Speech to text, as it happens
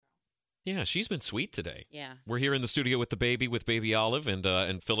Yeah, she's been sweet today. Yeah. We're here in the studio with baby Olive,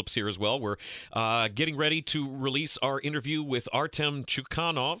 and Philip's here as well. We're getting ready to release our interview with Artem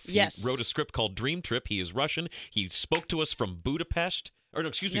Chukhanov. Yes. He wrote a script called Dream Trip. He is Russian. He spoke to us from Budapest. Or, no,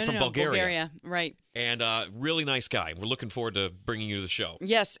 excuse me, from Bulgaria. Bulgaria, right. And really nice guy. We're looking forward to bringing you to the show.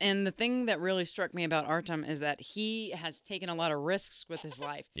 Yes, and the thing that really struck me about Artem is that he has taken a lot of risks with his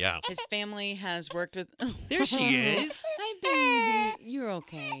life. Yeah. His family has worked with... There she is. Hi, baby. You're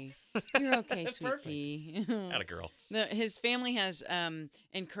okay. You're okay, That's sweet perfect. pea. Atta girl. His family has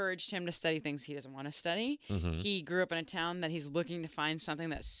encouraged him to study things he doesn't want to study. Mm-hmm. He grew up in a town that he's looking to find something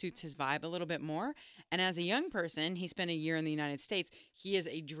that suits his vibe a little bit more. And as a young person, he spent a year in the United States. He is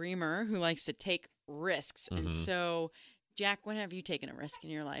a dreamer who likes to take risks. Mm-hmm. And so, Jack, when have you taken a risk in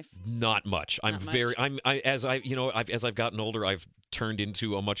your life? Not much. Not much. As I've gotten older, I've turned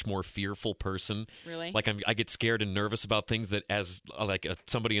into a much more fearful person. Really? Like I get scared and nervous about things that, as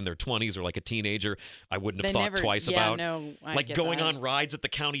somebody in their 20s or like a teenager, I wouldn't have thought twice about. No, I like get going that. on rides at the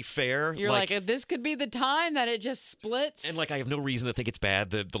county fair. You're like, this could be the time that it just splits. And I have no reason to think it's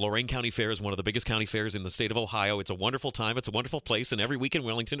bad. The Lorain County Fair is one of the biggest county fairs in the state of Ohio. It's a wonderful time. It's a wonderful place. And every week in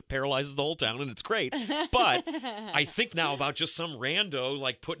Wellington, it paralyzes the whole town, and it's great. But I think now about just some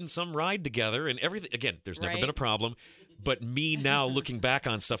rando putting some ride together and everything. Again, there's never been a problem. But me now looking back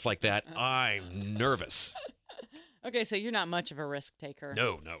on stuff like that, I'm nervous. Okay, so you're not much of a risk taker.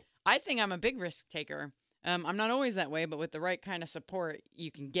 No. I think I'm a big risk taker. I'm not always that way, but with the right kind of support,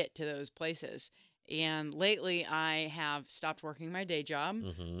 you can get to those places. And lately, I have stopped working my day job,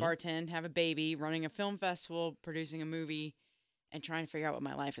 bartend, have a baby, running a film festival, producing a movie, and trying to figure out what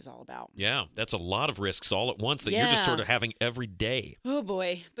my life is all about. Yeah, that's a lot of risks all at once that you're just sort of having every day. Oh,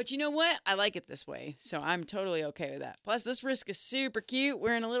 boy. But you know what? I like it this way, so I'm totally okay with that. Plus, this risk is super cute,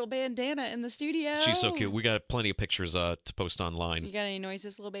 wearing a little bandana in the studio. She's so cute. We got plenty of pictures to post online. You got any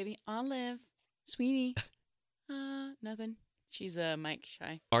noises, little baby? Olive. Sweetie. Nothing. She's mic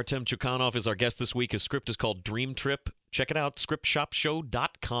shy. Artem Chukhanov is our guest this week. His script is called Dream Trip. Check it out,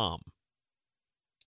 scriptshopshow.com.